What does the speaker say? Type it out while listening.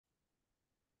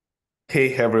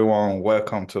Hey everyone,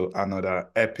 welcome to another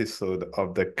episode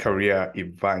of the Career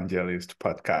Evangelist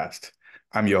podcast.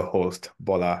 I'm your host,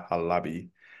 Bola Halabi.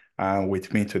 And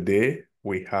with me today,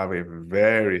 we have a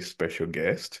very special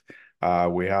guest.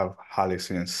 We have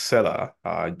Allison Seller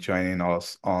joining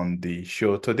us on the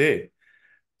show today.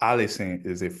 Allison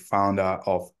is a founder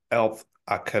of Health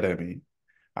Academy,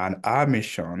 and our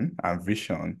mission and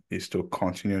vision is to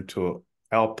continue to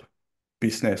help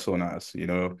business owners,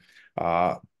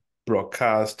 uh,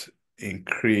 broadcast,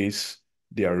 increase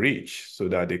their reach so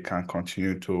that they can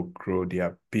continue to grow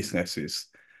their businesses.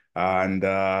 And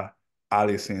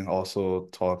Allison also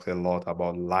talks a lot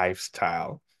about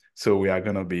lifestyle. So we are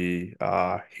going to be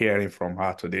hearing from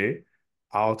her today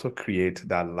how to create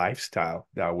that lifestyle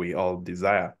that we all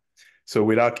desire. So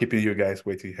without keeping you guys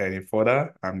waiting any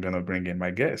further, I'm going to bring in my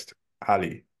guest,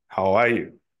 Ali. How are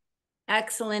you?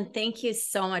 Excellent. Thank you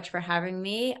so much for having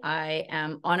me. I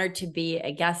am honored to be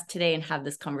a guest today and have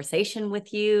this conversation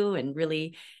with you and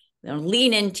really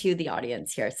lean into the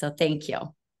audience here. So thank you.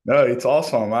 No, it's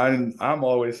awesome. I'm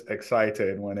always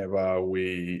excited whenever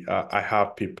I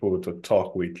have people to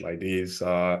talk with like this,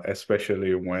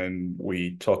 especially when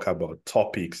we talk about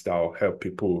topics that will help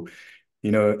people,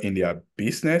 in their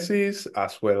businesses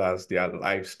as well as their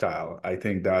lifestyle. I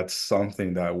think that's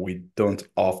something that we don't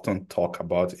often talk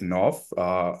about enough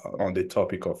on the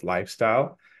topic of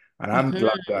lifestyle. And I'm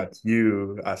glad Mhm. that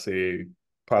you, as a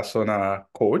personal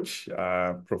coach,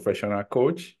 professional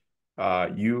coach,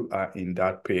 you are in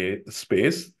that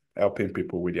space helping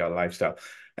people with their lifestyle.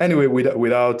 Anyway,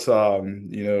 without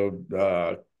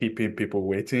keeping people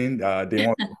waiting, they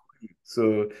want.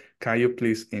 So, can you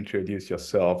please introduce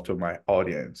yourself to my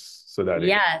audience so that they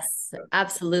Yes,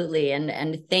 absolutely.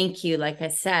 And thank you. Like I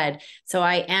said, so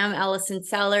I am Allison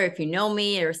Seller. If you know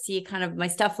me or see kind of my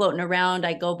stuff floating around,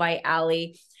 I go by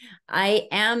Allie. I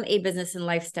am a business and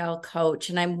lifestyle coach,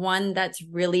 and I'm one that's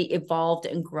really evolved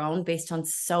and grown based on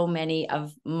so many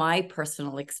of my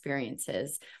personal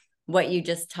experiences. What you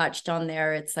just touched on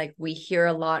there, it's like we hear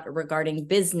a lot regarding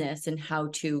business and how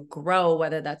to grow,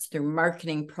 whether that's through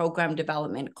marketing, program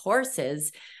development,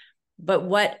 courses. But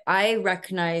what I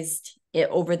recognized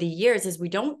over the years is we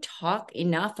don't talk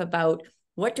enough about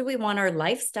what do we want our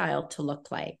lifestyle to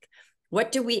look like?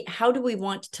 How do we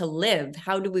want to live?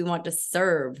 How do we want to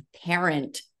serve,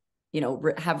 parent,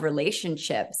 have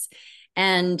relationships?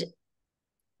 And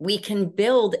we can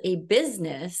build a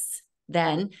business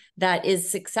then that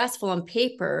is successful on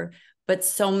paper, but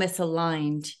so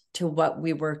misaligned to what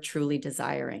we were truly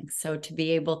desiring. So to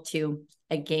be able to,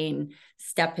 again,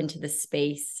 step into the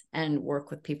space and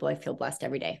work with people, I feel blessed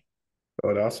every day.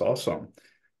 Oh, that's awesome.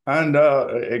 And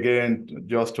again,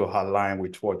 just to align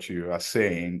with what you are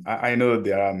saying, I know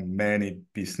there are many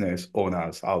business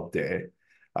owners out there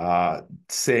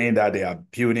saying that they are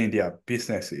building their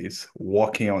businesses,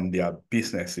 working on their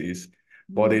businesses,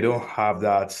 but they don't have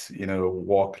that,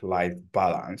 work-life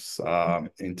balance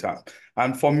in time.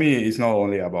 And for me, it's not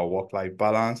only about work-life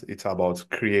balance, it's about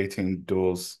creating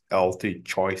those healthy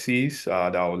choices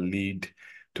that will lead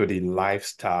to the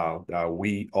lifestyle that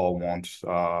we all want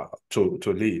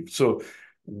to live. So,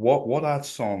 what are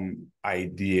some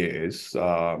ideas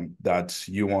that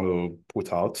you want to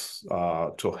put out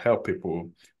to help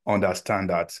people understand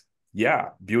that, yeah,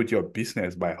 build your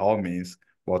business by all means,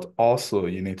 but also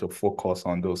you need to focus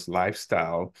on those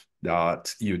lifestyle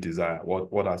that you desire.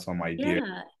 What are some ideas?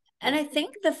 Yeah. And I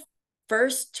think the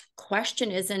first question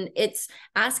is, and it's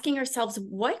asking ourselves,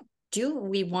 what do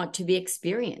we want to be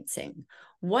experiencing?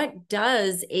 What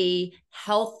does a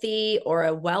healthy or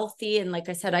a wealthy, and like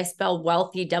I said, I spell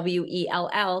wealthy,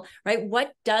 WELL, right?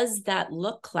 What does that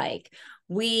look like?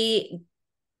 We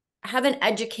have an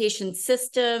education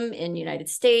system in United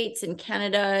States, in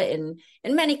Canada, in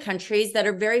many countries that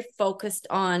are very focused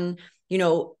on,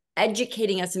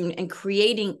 educating us and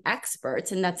creating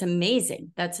experts. And that's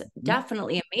amazing. That's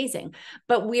definitely amazing.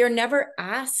 But we are never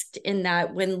asked in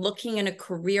that when looking in a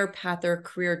career path or a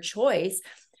career choice,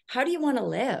 how do you want to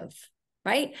live?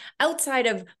 Right? Outside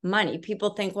of money,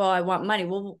 people think, well, I want money.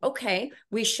 Well, okay,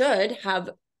 we should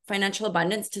have financial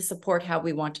abundance to support how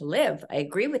we want to live. I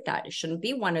agree with that. It shouldn't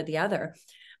be one or the other.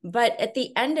 But at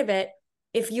the end of it,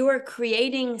 if you are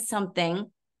creating something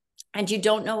and you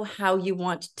don't know how you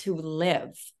want to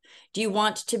live, do you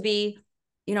want to be,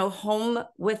 home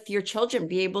with your children,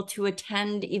 be able to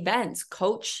attend events,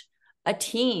 coach a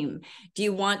team? Do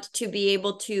you want to be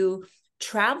able to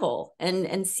travel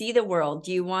and see the world?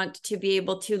 Do you want to be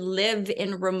able to live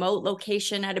in a remote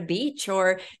location at a beach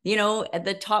or, at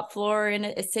the top floor in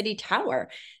a city tower?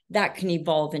 That can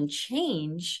evolve and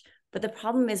change. But the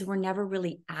problem is we're never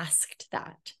really asked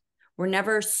that. We're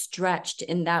never stretched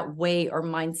in that way or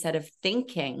mindset of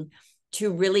thinking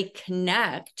to really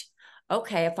connect.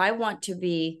 Okay, if I want to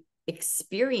be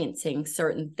experiencing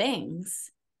certain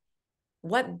things,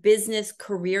 what business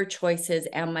career choices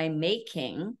am I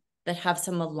making that have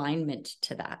some alignment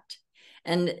to that?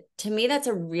 And to me, that's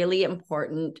a really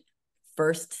important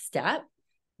first step,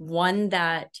 one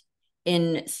that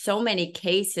in so many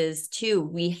cases too,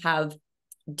 we have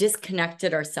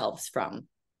disconnected ourselves from.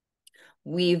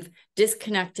 We've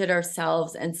disconnected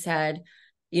ourselves and said,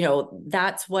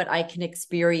 that's what I can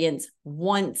experience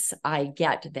once I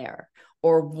get there,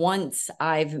 or once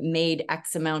I've made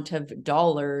X amount of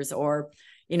dollars, or,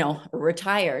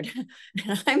 retired.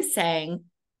 And I'm saying,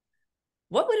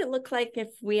 what would it look like if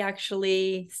we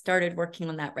actually started working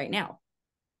on that right now?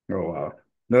 Oh, wow.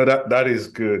 No, that is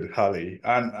good, Holly.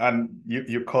 And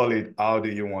you call it, how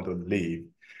do you want to live?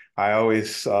 I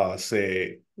always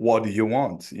say, what do you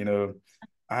want?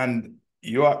 And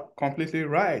you are completely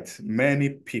right. Many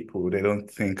people, they don't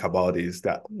think about is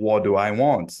that, what do I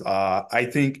want? I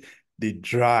think the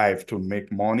drive to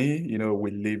make money,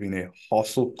 we live in a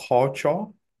hustle culture.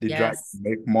 The drive to Yes.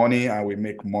 make money, and we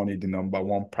make money the number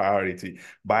one priority.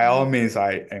 By all means,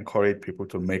 I encourage people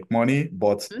to make money,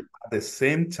 but at the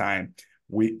same time,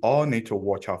 we all need to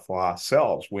watch out for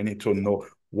ourselves. We need to know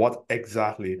what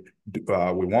exactly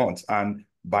we want. And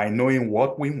by knowing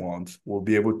what we want, we'll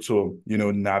be able to,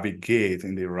 navigate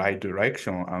in the right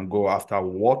direction and go after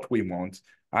what we want.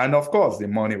 And of course, the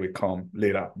money will come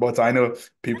later. But I know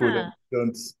people Yeah,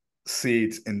 don't see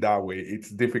it in that way. It's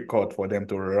difficult for them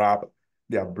to wrap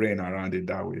their brain around it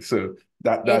that way. So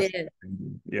that's it is.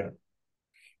 yeah.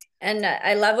 And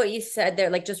I love what you said there,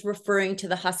 like just referring to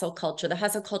the hustle culture. The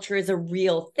hustle culture is a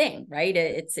real thing, right?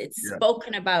 It's Yeah.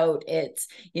 spoken about.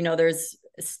 There's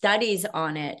studies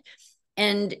on it.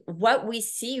 And what we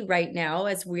see right now,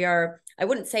 as we are, I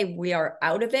wouldn't say we are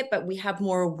out of it, but we have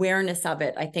more awareness of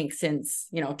it, I think, since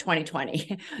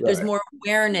 2020. There's Right. more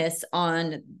awareness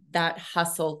on that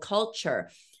hustle culture.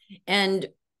 And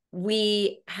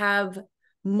we have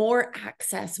more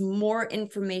access, more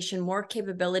information, more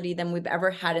capability than we've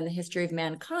ever had in the history of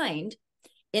mankind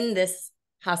in this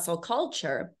hustle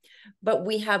culture. But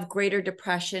we have greater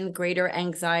depression, greater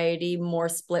anxiety, more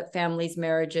split families,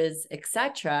 marriages,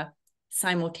 etc.,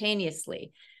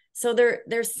 simultaneously. So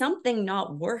there's something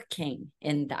not working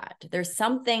in that. There's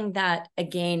something that,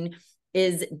 again,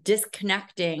 is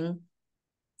disconnecting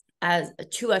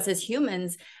to us as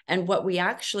humans and what we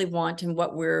actually want and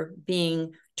what we're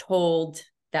being told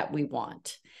that we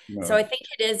want. So I No. think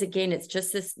it is, again, it's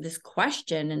just this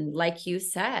question. And like you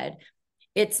said,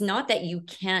 it's not that you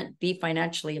can't be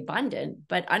financially abundant,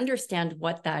 but understand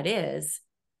what that is,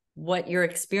 what you're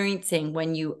experiencing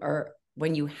when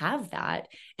you have that,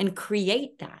 and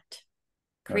create that.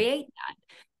 No. Create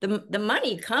that. The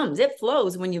money comes, it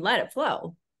flows when you let it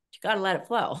flow. You got to let it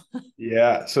flow.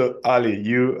 Yeah. So Ali,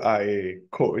 you are a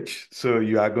coach, so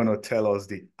you are going to tell us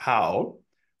the how.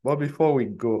 But before we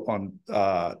go on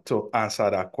to answer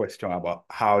that question about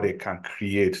how they can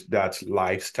create that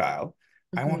lifestyle,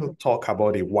 I want Mm-hmm. to talk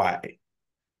about the why. Yeah.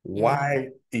 Why,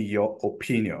 in your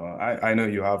opinion, I know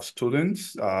you have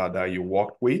students that you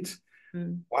work with.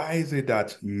 Mm-hmm. Why is it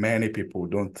that many people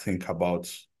don't think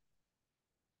about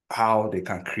how they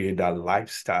can create that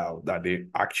lifestyle that they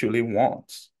actually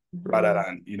want, rather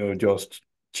Mm-hmm. than, just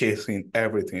chasing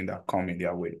everything that come in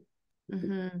their way?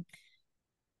 Mm-hmm.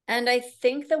 And I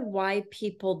think the why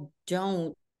people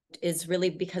don't is really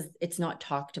because it's not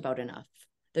talked about enough.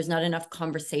 There's not enough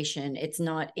conversation. It's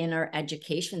not in our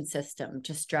education system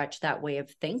to stretch that way of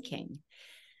thinking.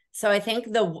 So I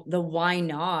think the why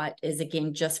not is,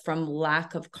 again, just from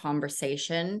lack of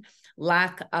conversation,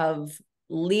 lack of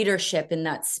leadership in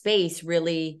that space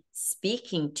really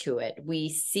speaking to it. We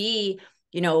see,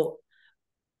 you know,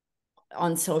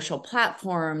 on social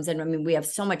platforms, and I mean, we have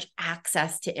so much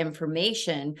access to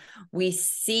information. We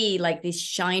see like these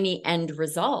shiny end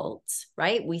results,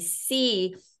 right? We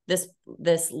see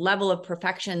this level of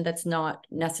perfection that's not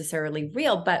necessarily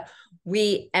real, but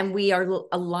we are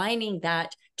aligning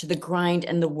that to the grind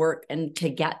and the work and to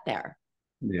get there,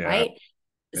 Yeah, right?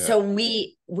 yeah, So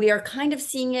we are kind of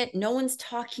seeing it, no one's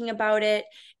talking about it,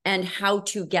 and how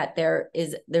to get there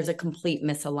is there's a complete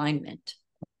misalignment.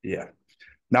 yeah.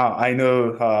 Now, I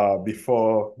know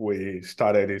before we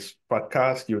started this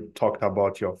podcast, you talked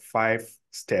about your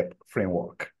five-step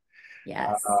framework.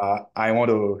 Yes. I want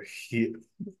to hear,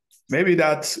 maybe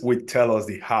that will tell us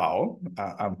the how.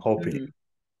 I'm hoping. Mhm.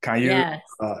 Can you Yes.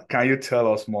 can you tell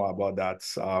us more about that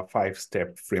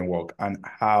five-step framework and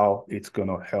how it's going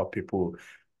to help people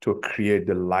to create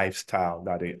the lifestyle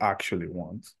that they actually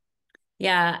want?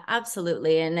 Yeah,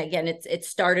 absolutely. And again, it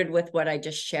started with what I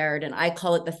just shared, and I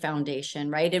call it the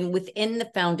foundation, right? And within the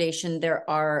foundation, there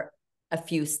are a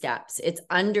few steps. It's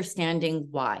understanding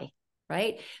why,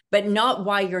 right? But not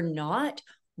why you're not,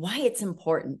 why it's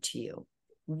important to you.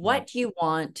 What you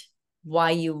want,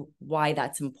 why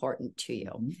that's important to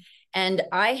you. Mm-hmm. And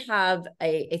I have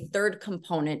a third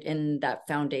component in that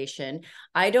foundation.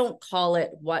 I don't call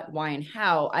it what, why, and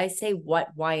how. I say what,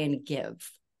 why, and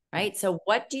give. Right. So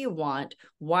what do you want?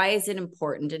 Why is it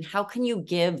important? And how can you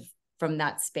give from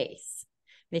that space?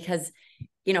 Because,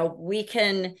 we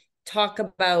can talk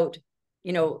about,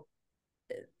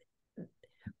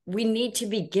 we need to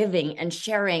be giving and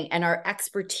sharing and our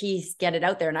expertise, get it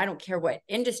out there. And I don't care what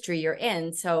industry you're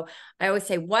in. So I always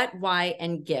say what, why,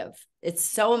 and give. It's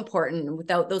so important. And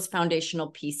without those foundational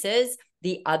pieces,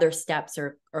 the other steps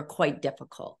are quite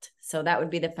difficult. So that would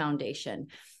be the foundation.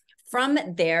 From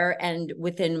there, and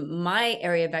within my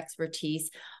area of expertise,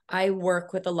 I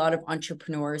work with a lot of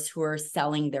entrepreneurs who are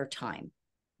selling their time.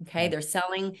 Okay. They're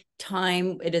selling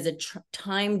time. It is a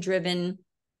time-driven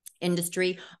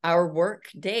industry. Our work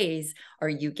days are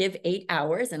you give 8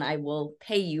 hours and I will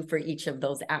pay you for each of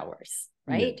those hours.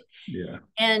 Right. Yeah.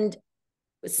 And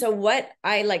so what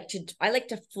I like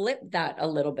to flip that a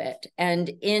little bit. And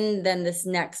in then this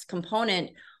next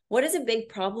component, what is a big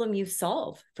problem you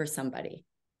solve for somebody?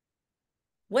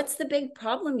 What's the big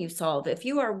problem you solve? If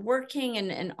you are working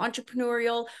in an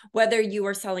entrepreneurial, whether you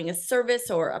are selling a service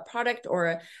or a product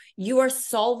you are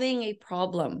solving a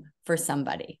problem for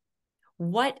somebody.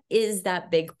 What is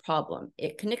that big problem?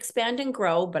 It can expand and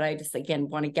grow, but I just, again,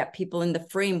 want to get people in the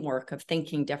framework of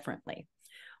thinking differently.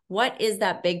 What is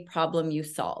that big problem you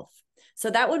solve? So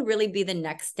that would really be the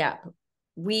next step.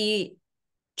 We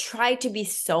try to be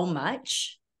so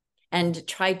much and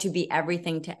try to be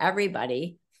everything to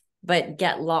everybody, but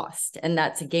get lost. And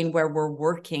that's again where we're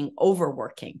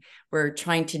overworking. We're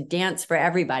trying to dance for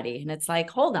everybody. And it's like,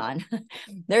 hold on,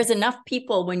 there's enough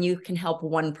people when you can help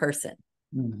one person.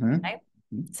 Mm-hmm. Right?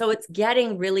 So it's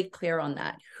getting really clear on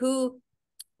that.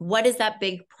 What is that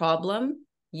big problem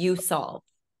you solve?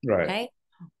 Right. Okay.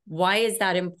 Why is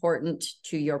that important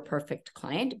to your perfect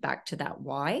client? Back to that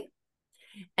why.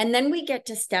 And then we get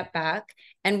to step back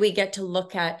and we get to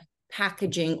look at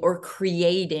packaging or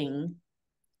creating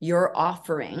your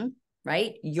offering,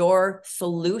 right? Your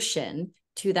solution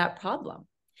to that problem.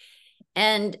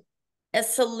 And a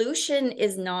solution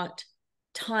is not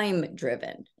time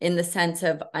driven in the sense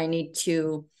of I need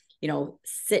to,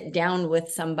 sit down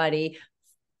with somebody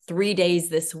 3 days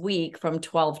this week from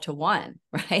 12 to 1,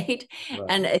 right?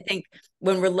 And I think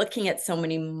when we're looking at so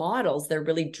many models, they're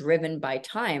really driven by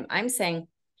time. I'm saying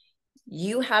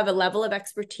you have a level of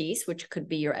expertise, which could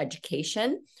be your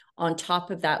education. On top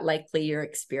of that, likely your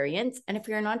experience. And if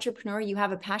you're an entrepreneur, you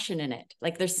have a passion in it.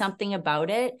 Like there's something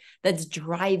about it that's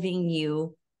driving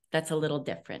you that's a little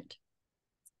different.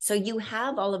 So you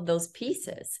have all of those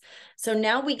pieces. So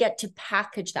now we get to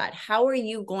package that. How are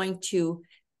you going to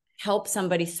help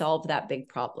somebody solve that big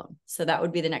problem? So that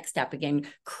would be the next step. Again,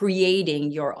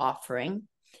 creating your offering.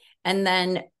 And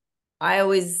then I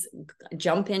always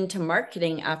jump into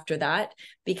marketing after that,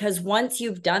 because once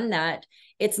you've done that,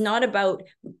 it's not about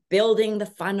building the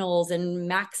funnels and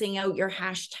maxing out your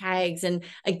hashtags. And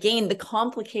again, the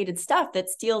complicated stuff that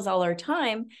steals all our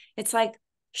time. It's like,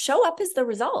 show up as the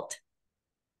result.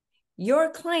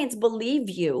 Your clients believe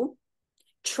you,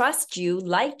 trust you,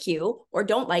 like you, or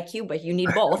don't like you, but you need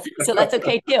both. So that's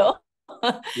okay too.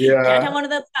 Yeah. Can't have one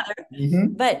of the other.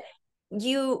 Mm-hmm. But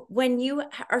when you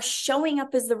are showing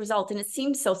up as the result, and it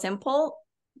seems so simple,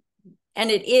 and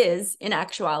it is, in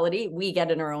actuality, we get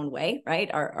in our own way, right?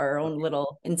 Our own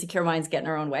little insecure minds get in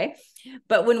our own way.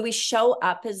 But when we show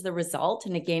up as the result,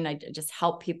 and again, I just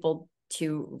help people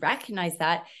to recognize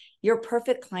that your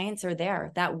perfect clients are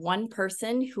there. That one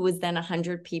person who is then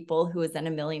 100 people, who is then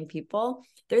 1 million people,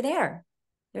 they're there.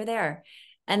 They're there.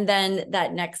 And then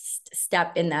that next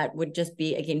step in that would just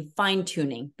be, again, fine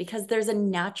tuning, because there's a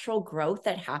natural growth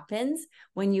that happens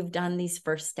when you've done these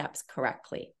first steps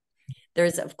correctly.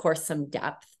 There's, of course, some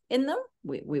depth in them.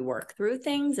 We work through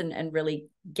things and really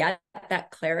get that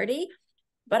clarity.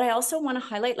 But I also want to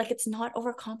highlight, like, it's not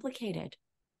overcomplicated.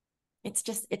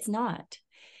 It's not.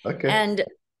 Okay. And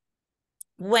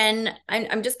when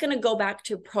I'm just going to go back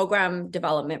to program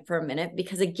development for a minute,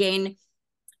 because again,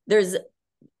 there's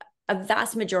a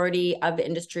vast majority of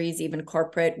industries, even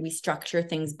corporate, we structure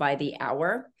things by the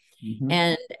hour. Mm-hmm.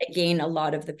 And again, a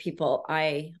lot of the people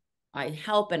I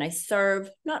help and I serve,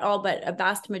 not all, but a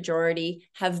vast majority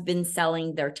have been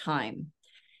selling their time.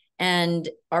 and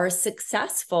are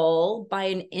successful by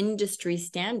an industry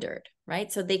standard,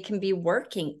 right? So they can be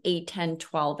working 8, 10,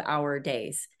 12-hour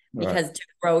days because to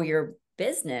grow your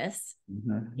business,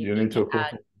 you need to put,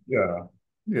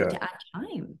 yeah, to add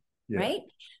time, yeah. right?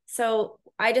 So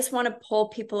I just want to pull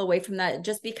people away from that.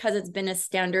 Just because it's been a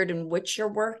standard in which you're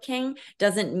working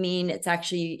doesn't mean it's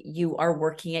actually you are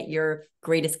working at your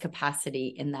greatest capacity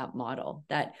in that model.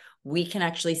 That we can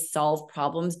actually solve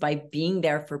problems by being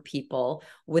there for people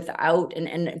without, and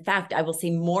in fact, I will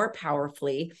say more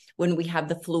powerfully when we have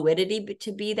the fluidity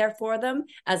to be there for them,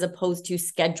 as opposed to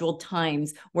scheduled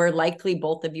times where likely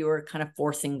both of you are kind of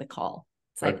forcing the call.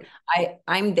 It's like,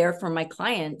 I'm there for my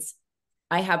clients.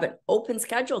 I have an open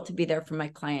schedule to be there for my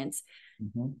clients.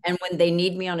 And when they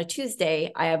need me on a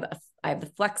Tuesday, I have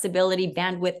the flexibility,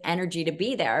 bandwidth, energy to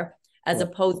be there, as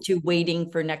opposed to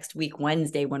waiting for next week,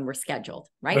 Wednesday, when we're scheduled,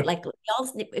 right? Like,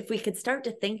 if we could start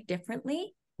to think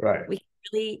differently, we can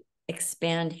really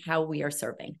expand how we are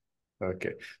serving.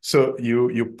 Okay. So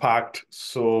you packed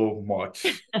so much.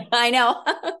 I know.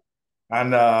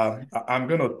 And I'm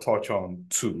going to touch on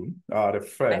two. The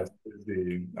first is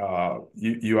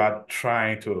you are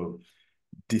trying to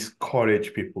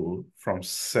discourage people from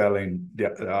selling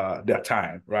their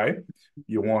time, right?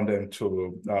 You want them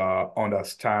to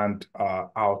understand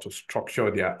how to structure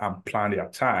and plan their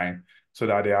time so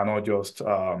that they are not just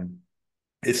a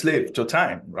slave to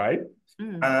time, right?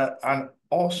 And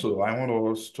also, I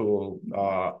want us to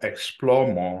explore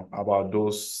more about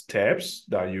those steps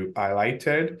that you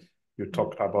highlighted. You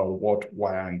talked about what,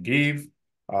 why, and give.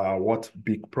 What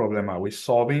big problem are we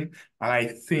solving? And I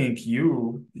think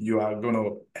you are going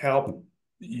to help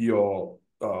your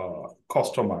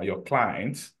customer, your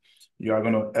clients. You are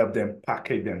going to help them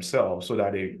package themselves so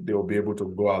that they will be able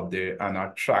to go out there and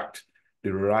attract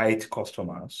the right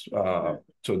customers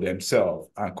to themselves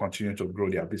and continue to grow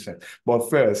their business. But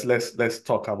first, let's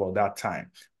talk about that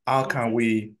time. How can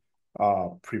we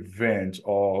prevent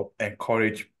or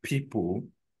encourage people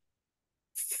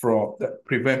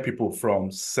prevent people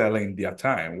from selling their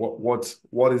time?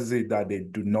 What is it that they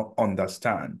do not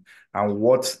understand, and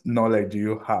what knowledge do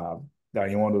you have that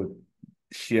you want to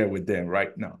share with them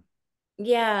right now?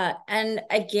 Yeah. And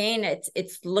again,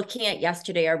 it's looking at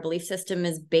yesterday. Our belief system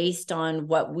is based on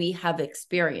what we have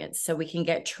experienced. So we can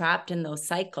get trapped in those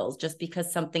cycles just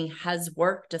because something has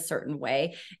worked a certain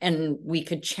way and we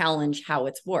could challenge how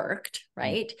it's worked,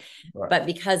 right? But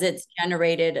because it's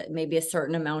generated maybe a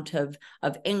certain amount of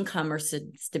income or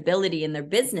stability in their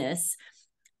business,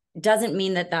 doesn't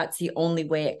mean that that's the only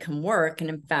way it can work. And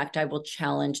in fact, I will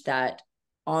challenge that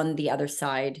on the other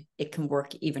side, it can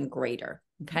work even greater.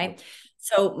 Okay.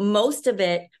 So most of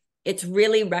it, it's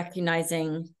really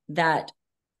recognizing that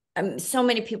so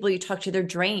many people you talk to, they're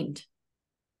drained,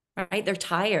 right? They're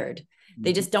tired.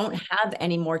 They just don't have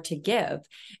any more to give.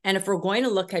 And if we're going to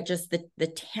look at just the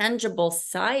tangible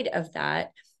side of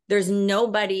that, there's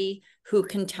nobody who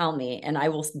can tell me, and I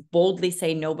will boldly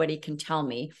say nobody can tell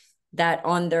me that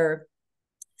on their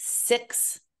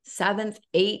 6th, 7th,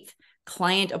 8th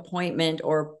client appointment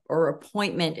or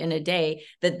appointment in a day,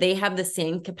 that they have the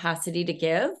same capacity to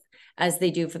give as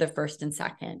they do for the first and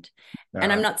second.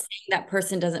 And I'm not saying that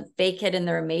person doesn't fake it and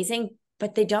they're amazing,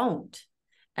 but they don't.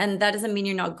 And that doesn't mean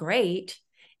you're not great.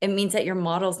 It means that your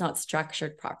model is not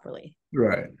structured properly.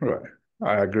 Right.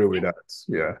 I agree with that.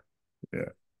 Yeah.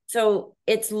 So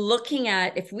it's looking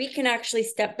at, if we can actually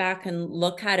step back and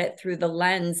look at it through the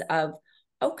lens of,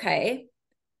 okay,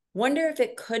 wonder if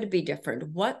it could be different.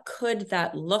 What could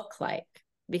that look like?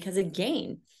 Because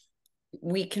again,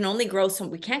 we can only grow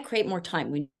we can't create more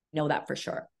time. We know that for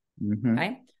sure.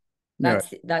 Okay.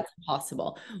 That's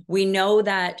possible. We know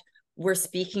that we're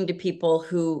speaking to people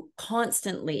who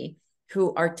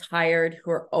are tired,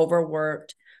 who are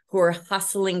overworked, who are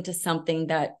hustling to something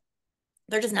that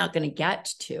they're just not going to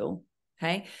get to.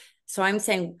 Okay. So I'm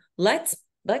saying, let's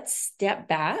step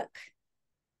back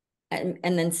and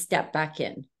then step back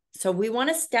in. So we want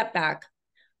to step back.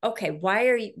 Okay, why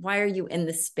are you in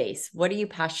this space? What are you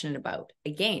passionate about?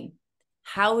 Again,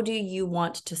 how do you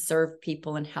want to serve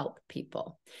people and help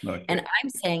people? Okay. And I'm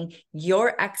saying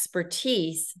your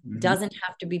expertise doesn't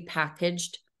have to be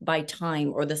packaged by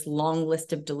time or this long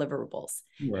list of deliverables.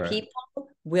 People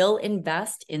will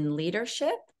invest in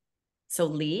leadership. So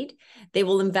lead. They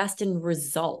will invest in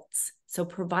results. So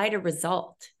provide a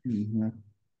result.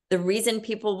 The reason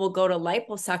people will go to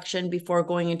liposuction before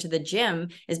going into the gym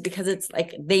is because it's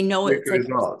like, they know it's like,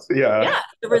 results.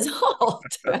 The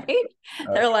result, right?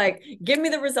 They're like, give me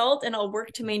the result and I'll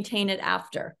work to maintain it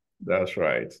after. That's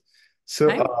right.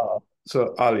 So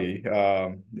So Ali,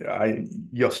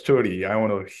 your story, I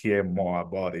want to hear more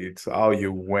about it. How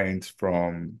you went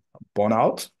from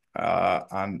burnout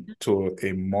and to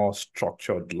a more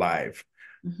structured life.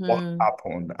 What Mhm.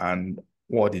 happened and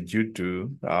what did you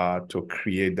do to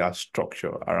create that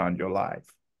structure around your life?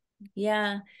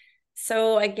 Yeah.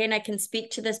 So again, I can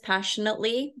speak to this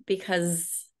passionately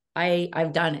because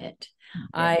I've done it. Yeah.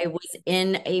 I was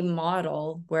in a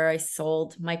model where I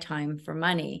sold my time for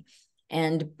money.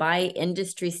 And by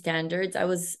industry standards, I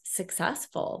was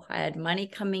successful. I had money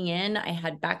coming in, I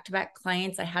had back-to-back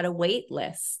clients, I had a wait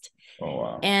list. Oh,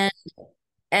 wow.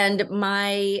 And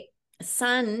my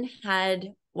son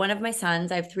had one of my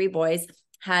sons, I have three boys,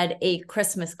 had a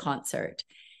Christmas concert.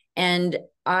 And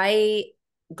I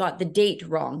got the date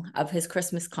wrong of his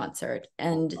Christmas concert.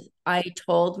 And I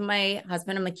told my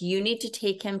husband, I'm like, you need to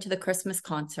take him to the Christmas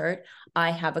concert.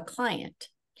 I have a client.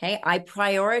 Okay. I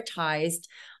prioritized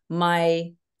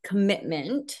my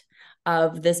commitment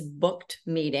of this booked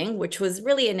meeting, which was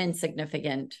really an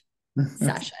insignificant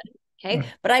session. Okay.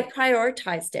 But I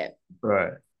prioritized it.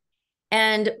 Right.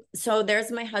 And so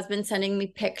there's my husband sending me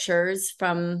pictures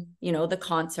from, the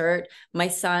concert. My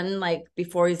son, like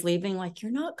before he's leaving, like,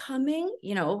 you're not coming,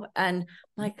 and I'm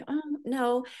like, oh,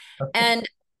 no. And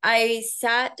I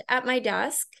sat at my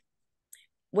desk,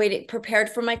 waiting, prepared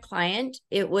for my client.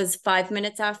 It was 5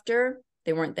 minutes after,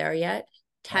 they weren't there yet.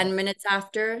 10 Wow. minutes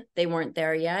after, they weren't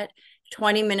there yet.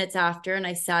 20 minutes after, and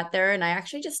I sat there and I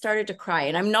actually just started to cry.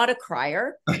 And I'm not a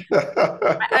crier.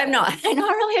 I'm not, I'm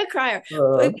not really a crier,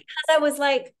 but because I was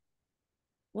like,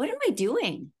 what am I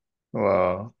doing?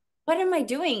 Wow. What am I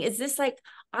doing? Is this like,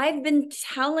 I've been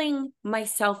telling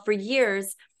myself for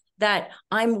years that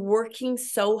I'm working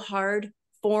so hard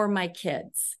for my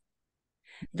kids,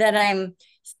 that I'm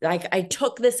like, I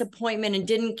took this appointment and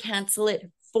didn't cancel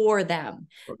it for them.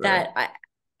 Okay. That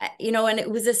and it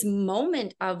was this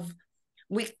moment of,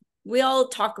 we, we all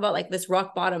talk about like this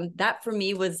rock bottom. That for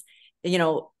me was,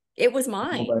 it was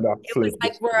mine. Moment that It was flipped the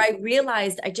like where script. I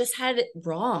realized I just had it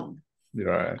wrong. You're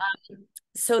right.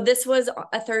 So this was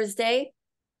a Thursday.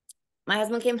 My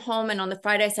husband came home, and on the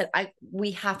Friday I said, I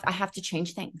have to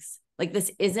change things. Like,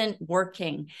 this isn't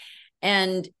working.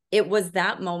 And it was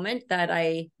that moment that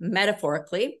I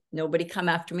metaphorically, nobody come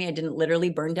after me, I didn't literally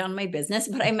burn down my business,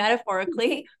 but I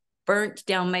metaphorically burnt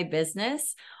down my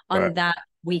business Right. on that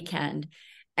weekend.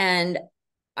 And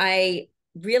I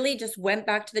really just went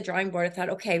back to the drawing board. I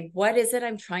thought, okay, what is it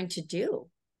I'm trying to do?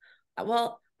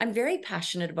 Well, I'm very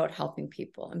passionate about helping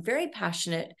people. I'm very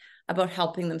passionate about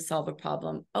helping them solve a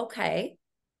problem. Okay.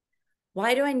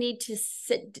 Why do I need to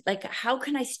sit? Like, how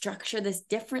can I structure this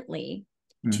differently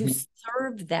to Mhm.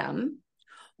 serve them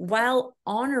while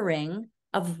honoring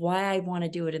of why I want to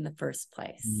do it in the first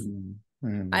place? Mhm.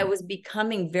 I Mhm. was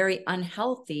becoming very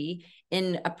unhealthy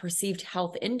in a perceived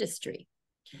health industry.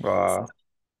 Wow.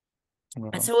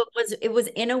 Wow. So it was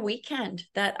in a weekend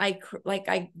that I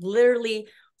literally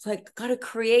was like, gotta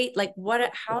create, like,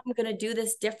 how I'm gonna do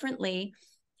this differently.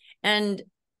 And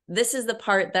this is the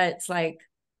part that's like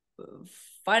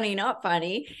funny, not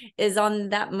funny, is on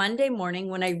that Monday morning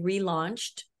when I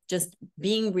relaunched, just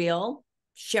being real,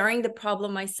 sharing the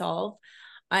problem I solve.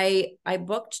 I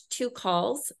booked 2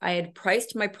 calls. I had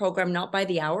priced my program not by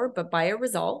the hour, but by a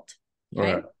result.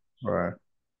 Right. Okay. Right.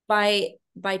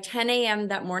 By 10 a.m.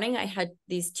 that morning, I had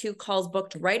these 2 calls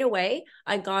booked right away.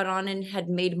 I got on and had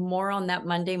made more on that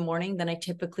Monday morning than I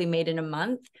typically made in a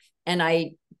month. And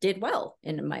I did well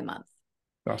in my month.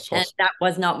 That's And awesome. that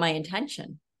was not my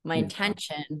intention. My Yeah.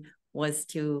 intention was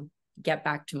to get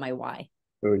back to my why.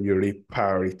 So you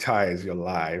reprioritize your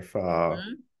life,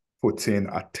 Mhm. putting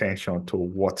attention to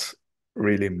what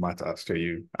really matters to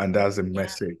you. And that's the Yeah.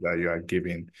 message that you are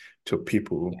giving to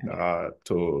people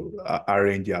to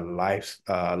arrange their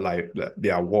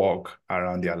their work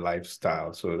around their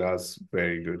lifestyle. So that's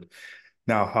very good.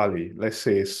 Now, Holly, let's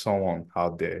say someone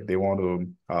out there, they want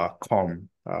to come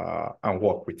and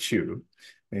work with you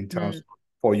in terms Mm,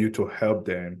 for you to help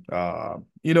them,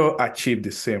 achieve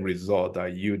the same result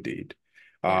that you did.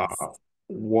 Uh, yes.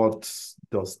 what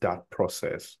does that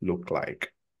process look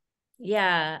like?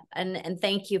 Yeah. And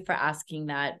thank you for asking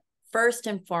that. First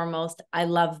and foremost, I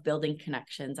love building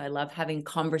connections. I love having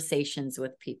conversations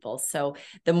with people. So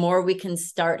the more we can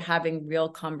start having real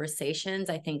conversations,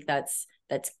 I think that's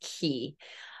key.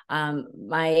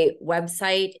 My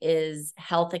website is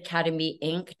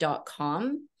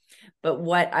healthacademyinc.com. But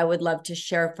what I would love to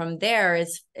share from there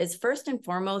is first and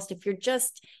foremost, if you're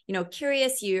just,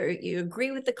 curious, you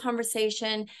agree with the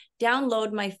conversation,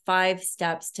 download my 5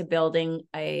 steps to building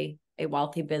a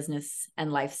wealthy business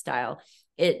and lifestyle.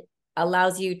 It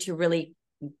allows you to really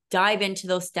dive into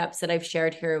those steps that I've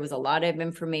shared here. It was a lot of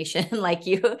information, like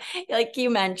you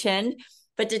mentioned,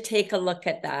 but to take a look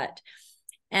at that.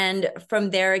 And from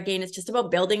there, again, it's just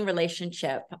about building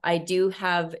relationship. I do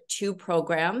have 2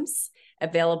 programs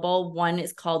available. One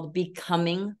is called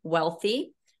Becoming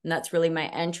Wealthy, and that's really my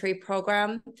entry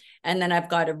program. And then I've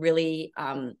got a really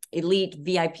elite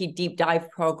VIP deep dive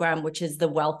program, which is the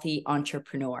Wealthy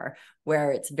Entrepreneur,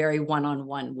 where it's very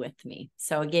one-on-one with me.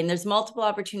 So again, there's multiple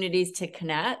opportunities to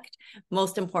connect.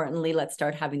 Most importantly, let's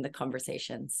start having the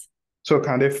conversations. So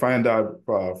can they find out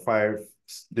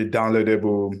the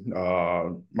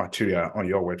downloadable material on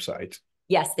your website?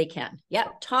 Yes, they can.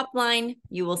 Yep. Top line,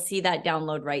 you will see that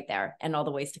download right there and all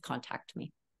the ways to contact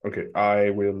me. Okay,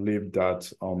 I will leave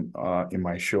that in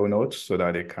my show notes so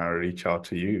that they can reach out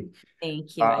to you.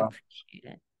 Thank you. I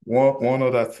appreciate it. One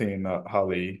other thing,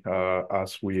 Holly,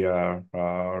 as we are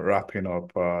wrapping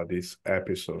up this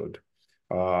episode,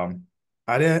 are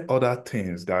there other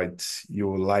things that you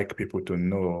would like people to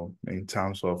know in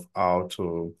terms of how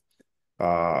to,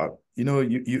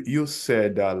 you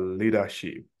said that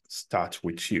leadership starts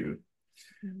with you.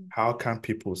 Mm-hmm. How can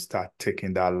people start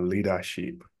taking that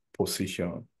leadership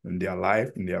position in their life,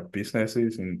 in their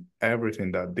businesses, in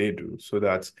everything that they do, so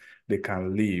that they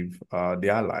can live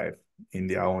their life in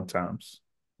their own terms?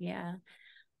 Yeah.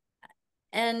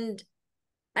 And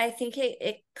I think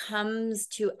it comes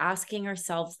to asking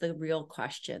ourselves the real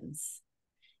questions.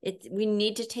 We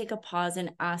need to take a pause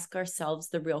and ask ourselves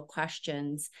the real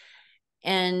questions.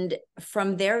 And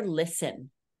from there,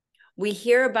 listen. We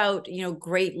hear about,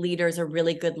 great leaders are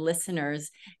really good listeners,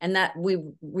 and that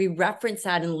we reference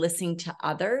that in listening to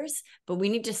others, but we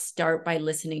need to start by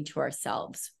listening to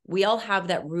ourselves. We all have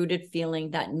that rooted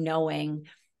feeling, that knowing,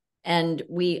 and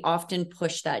we often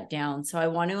push that down. So I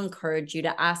want to encourage you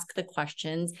to ask the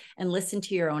questions and listen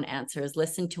to your own answers.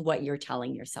 Listen to what you're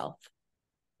telling yourself.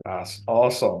 That's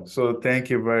awesome. So thank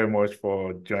you very much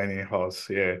for joining us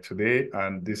here today.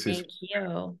 And this is Thank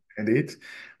you. Indeed.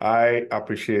 I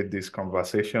appreciate this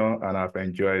conversation and I've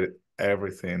enjoyed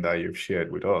everything that you've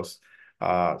shared with us.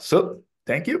 So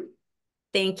thank you.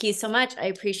 Thank you so much. I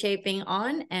appreciate being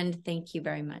on, and thank you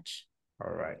very much.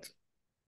 All right.